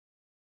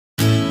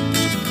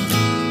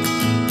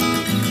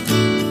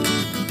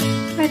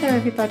Hello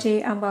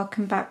everybody and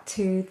welcome back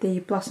to the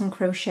Blossom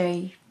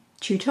Crochet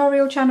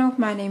tutorial channel.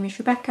 My name is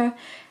Rebecca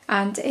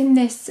and in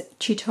this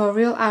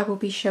tutorial I will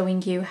be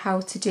showing you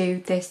how to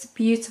do this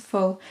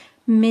beautiful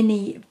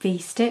mini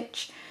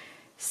V-stitch.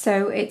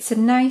 So it's a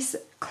nice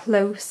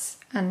close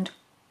and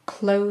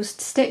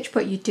closed stitch,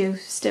 but you do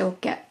still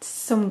get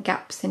some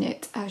gaps in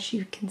it, as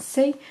you can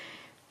see,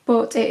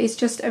 but it is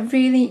just a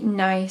really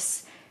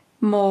nice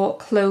more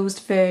closed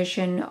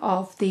version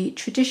of the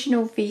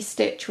traditional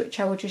V-stitch, which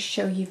I will just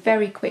show you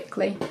very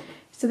quickly.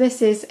 So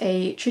this is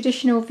a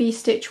traditional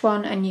V-stitch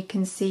one, and you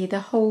can see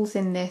the holes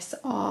in this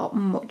are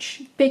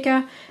much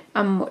bigger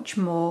and much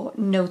more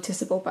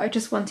noticeable, but I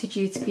just wanted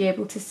you to be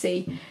able to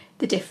see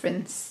the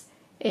difference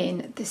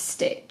in the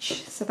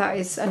stitch. So that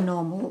is a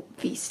normal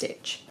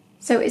V-stitch.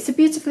 So it's a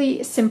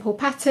beautifully simple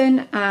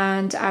pattern,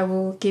 and I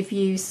will give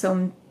you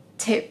some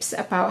tips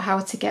about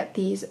how to get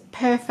these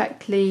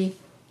perfectly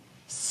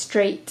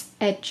straight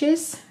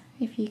edges.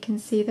 If you can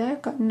see there,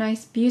 I've got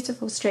nice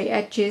beautiful straight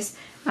edges,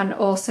 and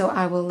also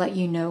I will let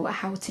you know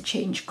how to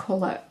change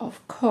colour, of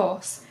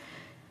course.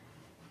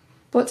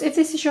 But if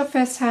this is your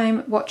first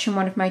time watching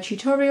one of my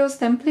tutorials,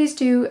 then please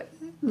do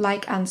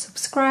like and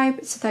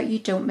subscribe so that you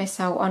don't miss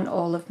out on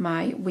all of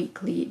my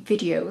weekly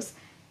videos.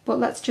 But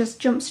let's just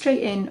jump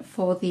straight in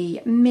for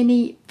the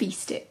mini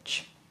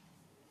V-stitch.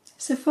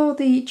 So for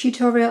the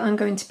tutorial I'm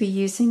going to be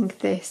using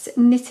this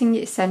Knitting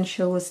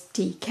Essentials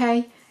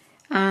DK,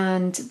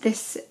 and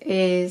this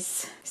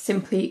is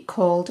simply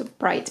called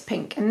Bright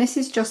Pink, and this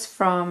is just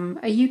from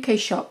a UK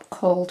shop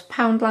called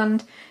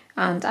Poundland,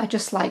 and I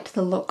just liked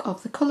the look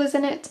of the colours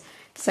in it.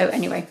 So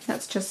anyway,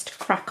 let's just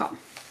crack on.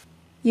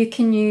 You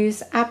can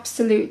use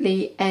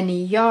absolutely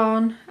any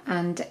yarn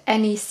and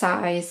any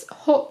size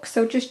hook,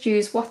 so just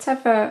use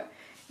whatever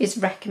is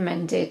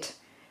recommended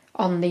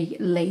on the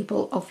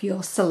label of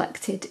your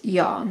selected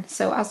yarn.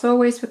 So as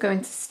always, we're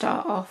going to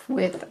start off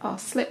with our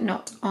slip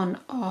knot on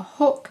our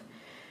hook.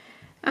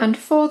 And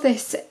for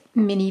this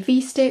mini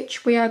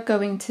V-stitch, we are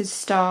going to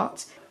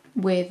start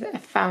with a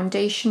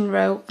foundation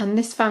row, and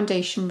this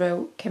foundation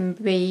row can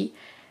be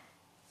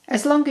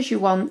as long as you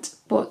want,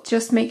 but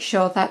just make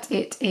sure that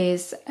it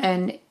is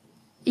an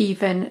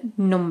even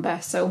number,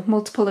 so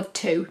multiple of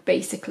 2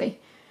 basically.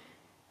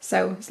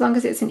 So as long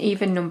as it's an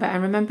even number,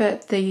 and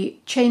remember the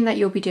chain that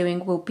you'll be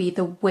doing will be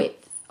the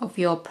width of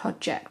your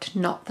project,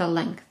 not the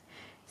length.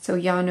 So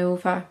yarn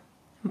over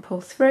and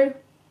pull through,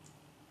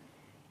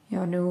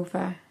 yarn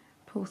over,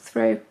 pull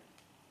through,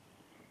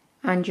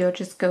 and you're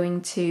just going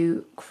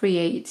to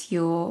create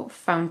your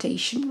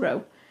foundation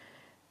row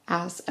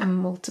as a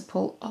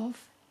multiple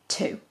of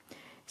 2.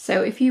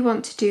 So if you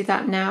want to do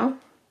that now,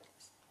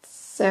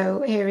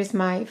 so here is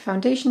my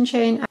foundation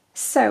chain.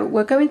 So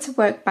we're going to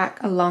work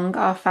back along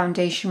our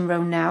foundation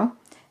row now,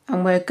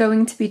 and we're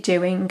going to be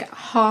doing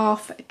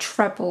half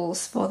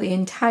trebles for the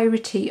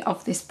entirety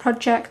of this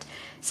project.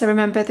 So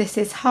remember, this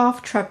is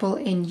half treble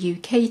in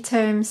UK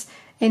terms.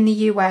 In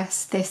the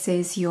US, this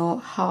is your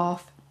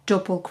half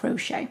double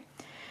crochet.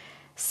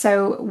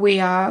 So we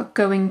are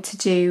going to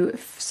do,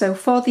 so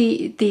for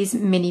these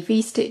mini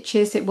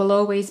V-stitches, it will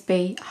always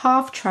be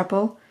half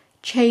treble,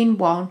 chain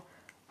 1,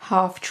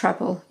 half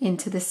treble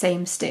into the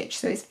same stitch.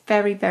 So it's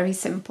very, very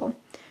simple.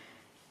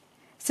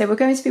 So we're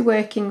going to be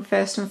working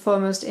first and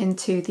foremost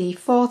into the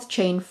 4th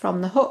chain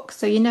from the hook.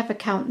 So you never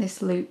count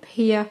this loop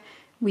here.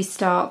 We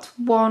start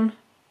 1,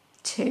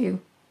 2,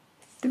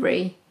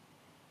 3,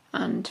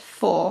 and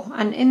 4,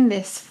 and in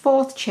this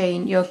 4th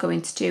chain you're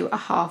going to do a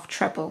half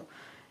treble.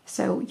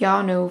 So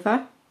yarn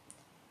over,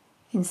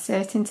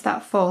 insert into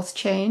that 4th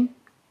chain,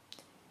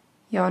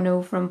 yarn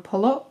over and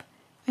pull up,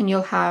 and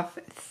you'll have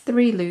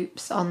 3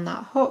 loops on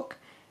that hook,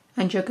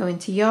 and you're going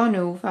to yarn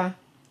over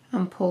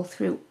and pull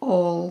through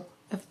all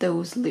of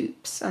those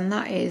loops, and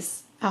that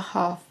is a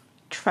half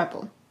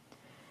treble.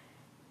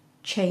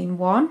 Chain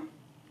 1,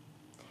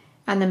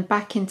 and then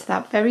back into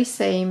that very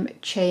same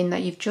chain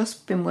that you've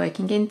just been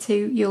working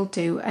into, you'll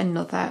do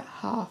another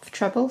half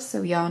treble.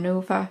 So yarn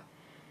over,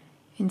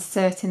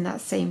 insert in that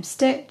same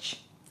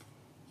stitch,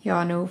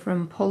 yarn over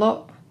and pull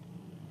up,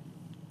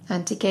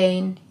 and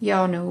again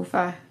yarn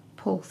over,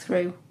 pull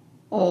through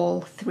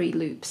all 3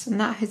 loops,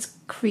 and that has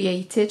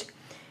created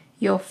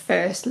your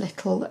first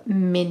little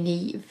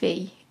mini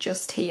V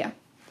just here.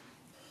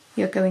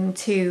 You're going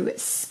to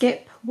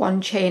skip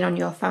 1 chain on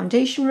your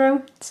foundation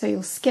row, so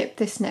you'll skip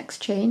this next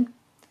chain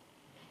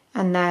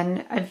and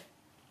then a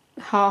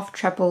half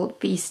treble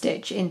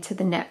V-stitch into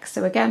the next.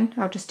 So again,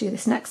 I'll just do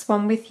this next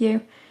one with you.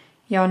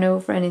 Yarn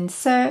over and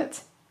insert,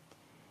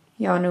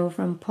 yarn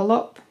over and pull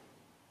up,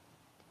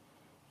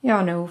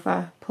 yarn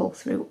over, pull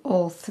through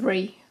all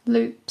 3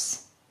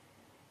 loops,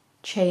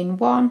 chain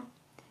 1,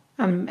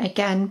 and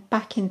again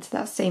back into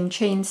that same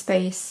chain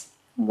space,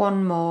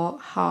 1 more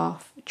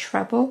half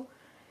treble,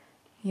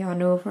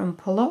 yarn over and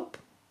pull up,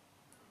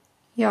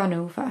 yarn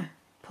over,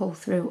 pull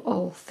through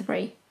all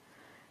 3,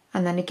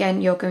 and then again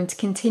you're going to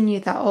continue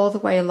that all the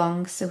way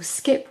along. So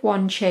skip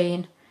 1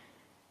 chain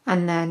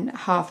and then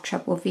half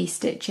treble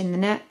V-stitch in the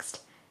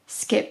next,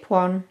 skip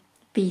 1,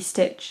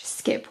 V-stitch,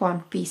 skip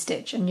one,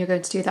 V-stitch, and you're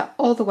going to do that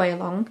all the way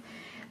along,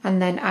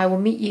 and then I will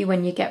meet you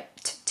when you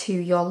get to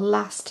your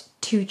last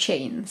 2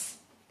 chains.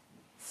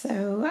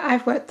 So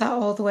I've worked that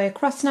all the way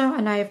across now,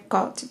 and I've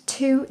got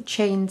 2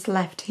 chains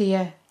left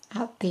here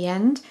at the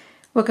end.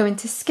 We're going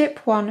to skip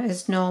one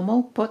as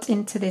normal, but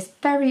into this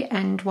very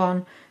end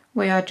one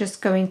we are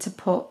just going to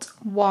put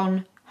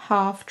 1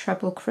 half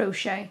treble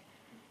crochet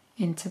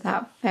into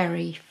that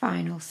very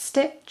final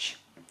stitch.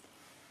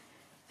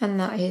 And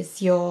that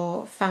is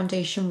your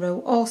foundation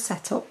row all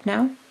set up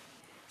now.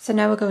 So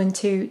now we're going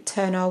to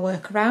turn our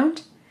work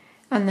around,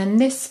 and then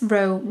this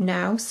row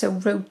now, so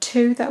row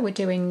 2 that we're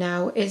doing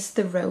now, is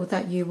the row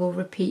that you will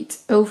repeat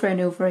over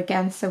and over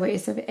again. So it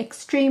is an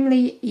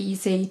extremely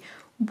easy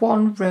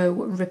 1 row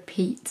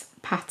repeat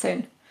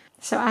pattern.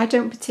 So I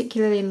don't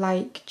particularly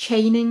like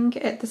chaining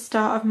at the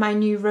start of my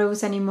new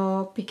rows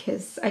anymore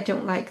because I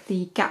don't like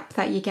the gap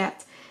that you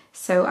get.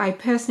 So I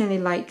personally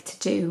like to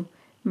do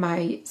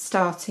my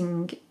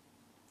starting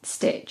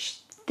stitch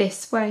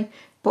this way,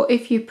 but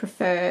if you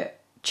prefer,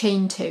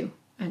 chain 2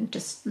 and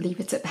just leave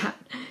it at that.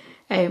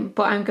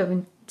 But I'm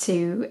going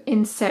to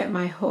insert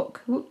my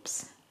hook,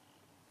 whoops.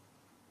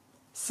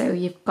 So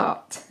you've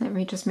got, let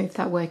me just move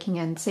that working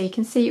end. So you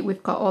can see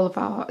we've got all of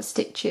our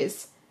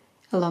stitches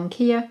along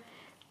here,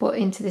 but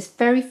into this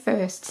very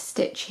first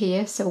stitch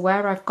here, so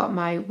where I've got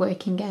my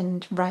working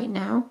end right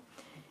now,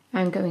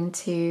 I'm going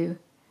to,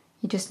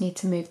 you just need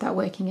to move that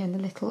working end a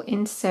little,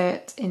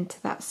 insert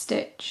into that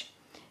stitch,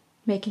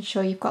 making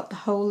sure you've got the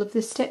whole of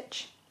the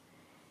stitch,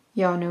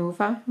 yarn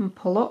over and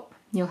pull up.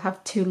 You'll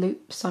have 2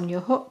 loops on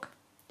your hook,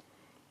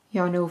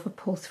 yarn over,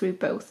 pull through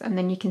both, and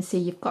then you can see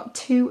you've got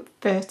 2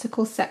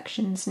 vertical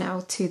sections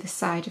now to the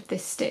side of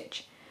this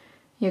stitch.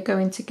 You're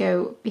going to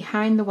go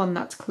behind the one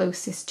that's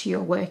closest to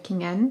your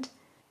working end,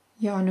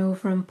 yarn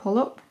over and pull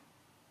up,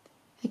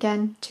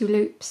 again 2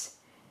 loops,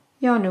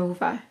 yarn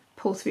over,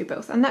 pull through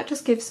both, and that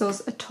just gives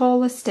us a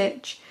taller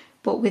stitch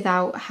but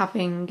without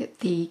having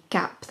the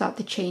gap that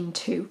the chain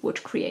 2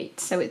 would create.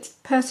 So it's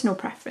personal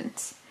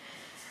preference.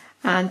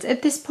 And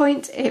at this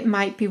point it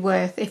might be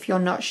worth, if you're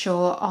not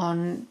sure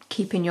on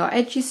keeping your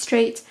edges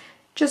straight,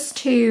 just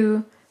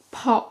to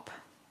pop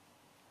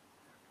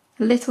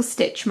a little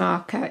stitch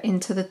marker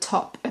into the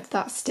top of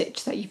that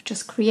stitch that you've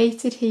just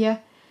created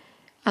here,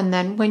 and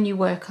then when you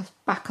work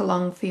back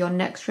along for your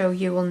next row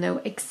you will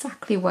know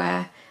exactly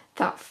where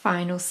that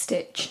final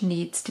stitch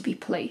needs to be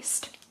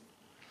placed.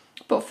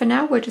 But for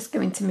now we're just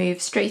going to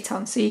move straight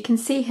on. So you can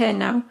see here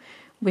now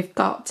we've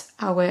got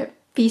our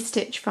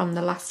V-stitch from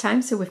the last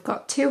time, so we've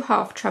got 2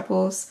 half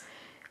trebles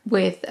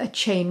with a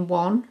chain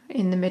 1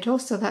 in the middle,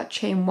 so that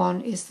chain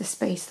 1 is the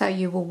space that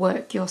you will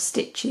work your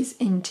stitches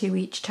into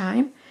each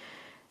time.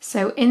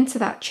 So into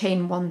that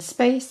chain 1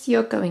 space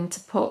you're going to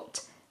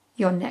put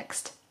your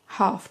next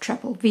half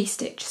treble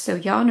V-stitch. So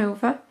yarn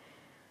over,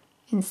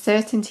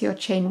 insert into your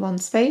chain 1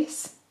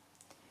 space,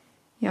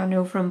 yarn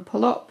over and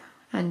pull up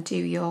and do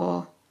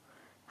your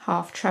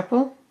half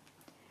treble,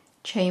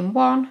 chain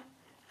 1,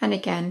 and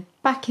again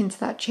back into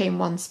that chain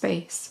 1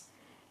 space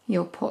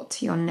you'll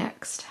put your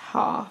next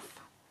half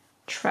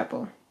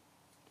treble,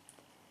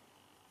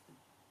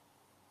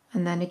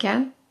 and then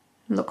again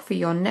look for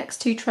your next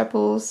 2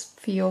 trebles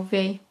for your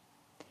V,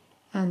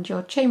 and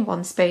your chain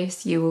 1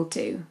 space you will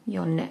do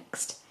your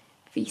next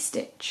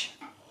V-stitch,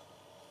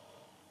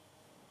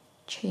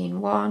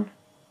 chain 1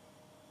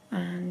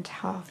 and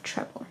half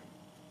treble,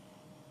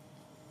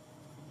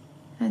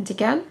 and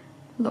again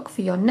look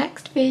for your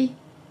next V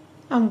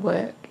and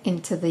work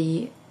into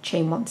the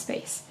chain 1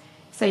 space.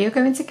 So you're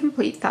going to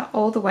complete that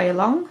all the way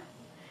along,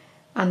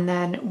 and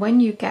then when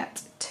you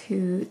get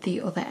to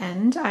the other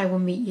end I will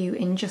meet you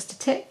in just a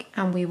tick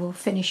and we will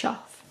finish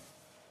off.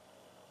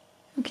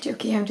 Okie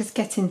dokie, I'm just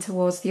getting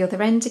towards the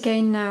other end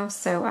again now,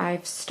 so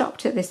I've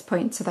stopped at this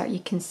point so that you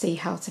can see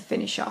how to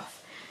finish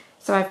off.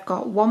 So I've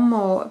got 1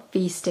 more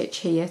V-stitch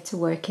here to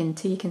work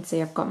into. You can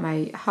see I've got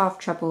my half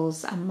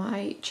trebles and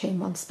my chain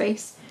 1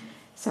 space.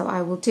 So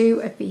I will do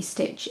a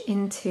V-stitch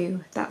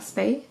into that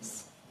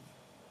space,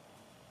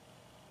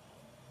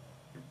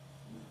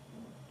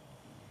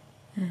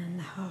 and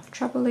the half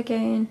treble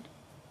again,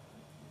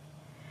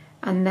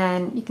 and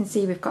then you can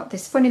see we've got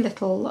this funny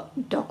little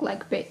dog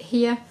leg bit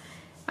here,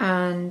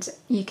 and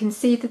you can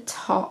see the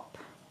top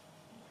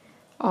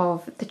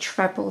of the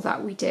treble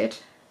that we did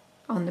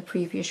on the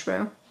previous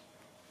row.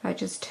 If I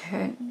just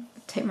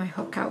take my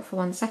hook out for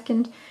 1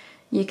 second,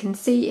 you can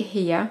see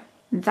here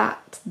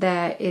that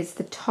there is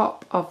the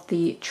top of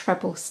the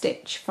treble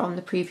stitch from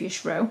the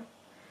previous row.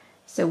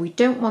 So we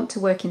don't want to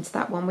work into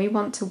that one, we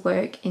want to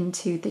work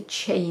into the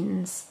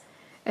chains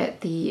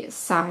at the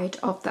side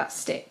of that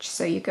stitch.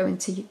 So you're going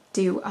to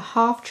do a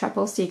half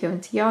treble, so you're going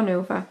to yarn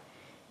over,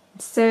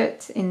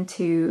 insert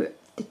into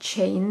the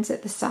chains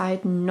at the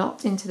side,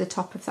 not into the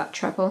top of that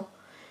treble,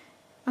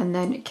 and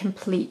then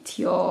complete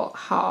your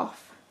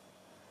half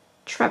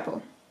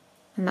treble,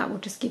 and that will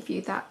just give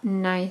you that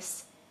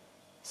nice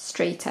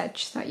straight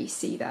edge that you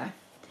see there.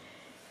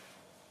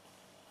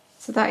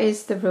 So that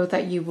is the row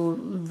that you will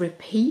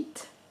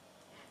repeat,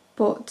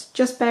 But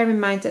just bear in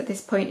mind at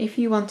this point, if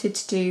you wanted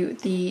to do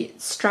the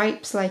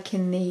stripes like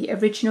in the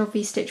original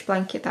V-stitch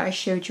blanket that I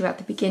showed you at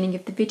the beginning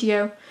of the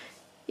video,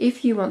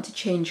 if you want to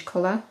change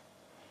colour,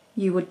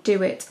 you would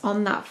do it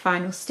on that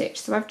final stitch.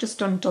 So I've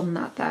just undone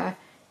that there,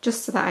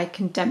 just so that I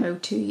can demo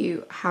to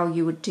you how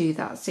you would do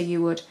that. So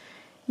you would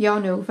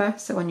yarn over,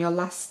 so on your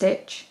last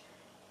stitch,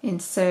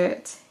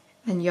 insert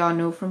and yarn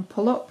over and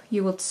pull up.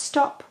 You would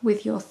stop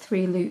with your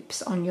 3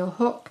 loops on your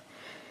hook,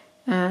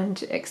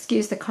 and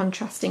excuse the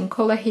contrasting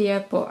colour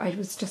here, but I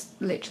was just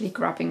literally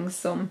grabbing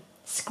some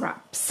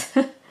scraps.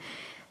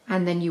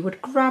 And then you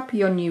would grab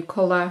your new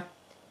colour,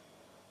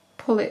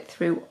 pull it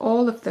through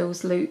all of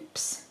those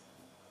loops,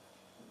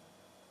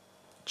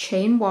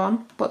 chain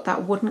 1, but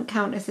that wouldn't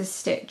count as a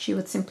stitch. You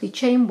would simply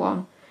chain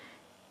 1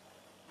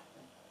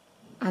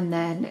 and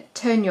then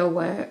turn your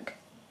work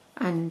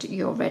and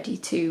you're ready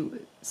to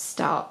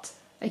start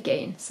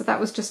again. So that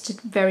was just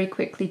to very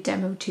quickly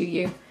demo to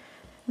you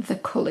the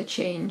colour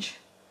change.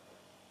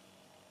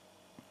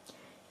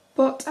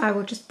 But I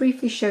will just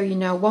briefly show you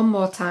now one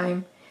more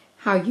time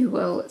how you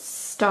will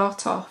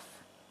start off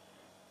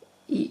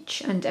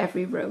each and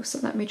every row. So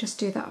let me just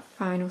do that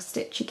final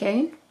stitch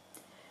again.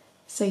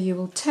 So you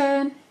will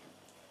turn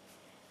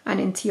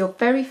and into your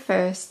very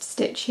first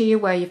stitch here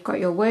where you've got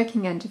your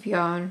working end of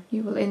yarn,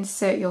 you will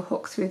insert your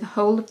hook through the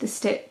whole of the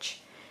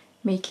stitch,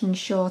 making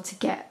sure to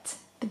get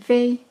the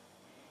V,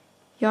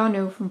 yarn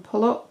over and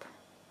pull up,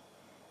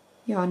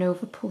 yarn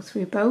over, pull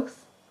through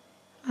both,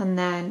 and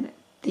then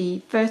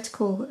the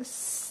vertical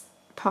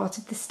part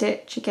of the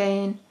stitch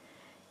again,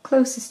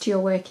 closest to your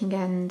working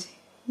end,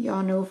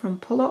 yarn over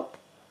and pull up,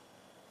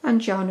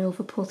 and yarn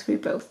over, pull through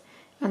both.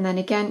 And then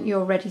again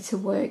you're ready to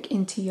work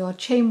into your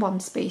chain 1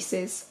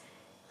 spaces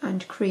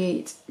and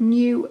create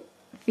new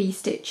V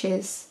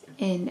stitches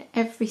in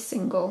every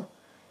single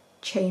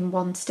chain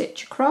 1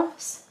 stitch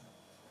across,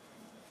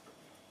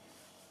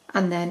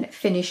 and then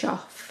finish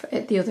off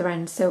at the other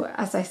end. So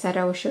as I said,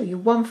 I will show you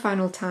one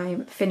final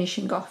time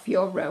finishing off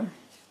your row.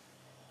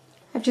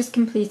 I've just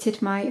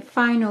completed my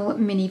final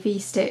mini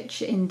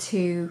V-stitch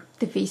into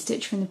the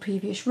V-stitch from the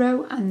previous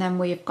row, and then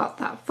we've got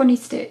that funny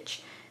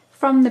stitch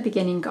from the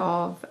beginning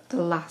of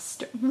the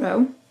last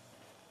row.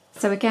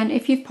 So again,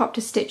 if you've popped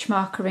a stitch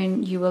marker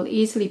in, you will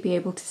easily be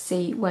able to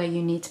see where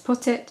you need to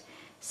put it.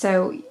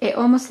 So it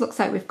almost looks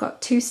like we've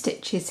got 2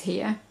 stitches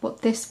here,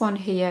 but this one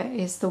here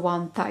is the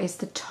one that is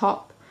the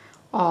top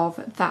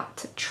of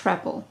that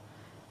treble.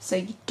 So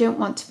you don't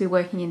want to be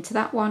working into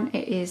that one,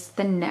 it is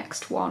the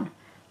next one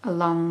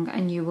along,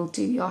 and you will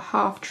do your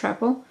half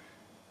treble.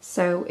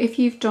 So if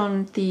you've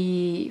done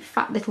the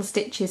fat little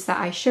stitches that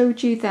I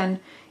showed you, then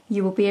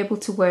you will be able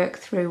to work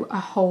through a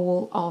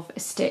whole of a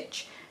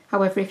stitch.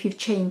 However, if you've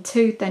chained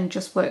 2, then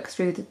just work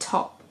through the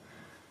top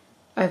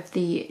of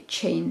the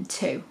chain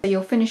 2. So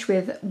you'll finish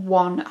with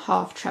 1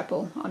 half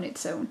treble on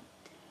its own.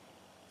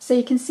 So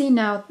you can see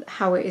now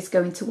how it is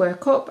going to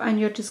work up, and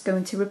you're just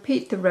going to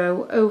repeat the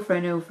row over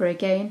and over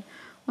again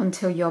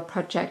until your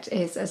project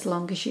is as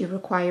long as you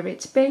require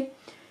it to be.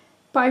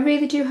 But I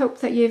really do hope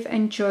that you've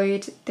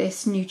enjoyed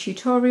this new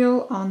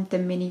tutorial on the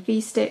mini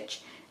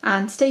V-stitch,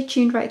 and stay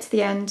tuned right to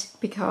the end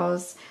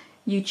because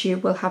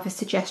YouTube will have a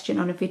suggestion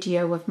on a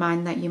video of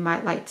mine that you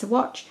might like to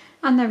watch,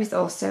 and there is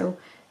also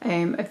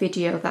a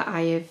video that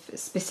I have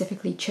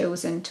specifically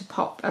chosen to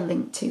pop a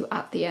link to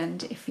at the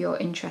end if you're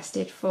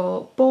interested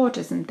for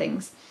borders and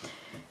things.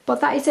 But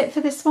that is it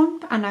for this one,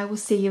 and I will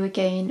see you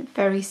again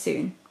very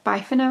soon. Bye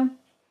for now.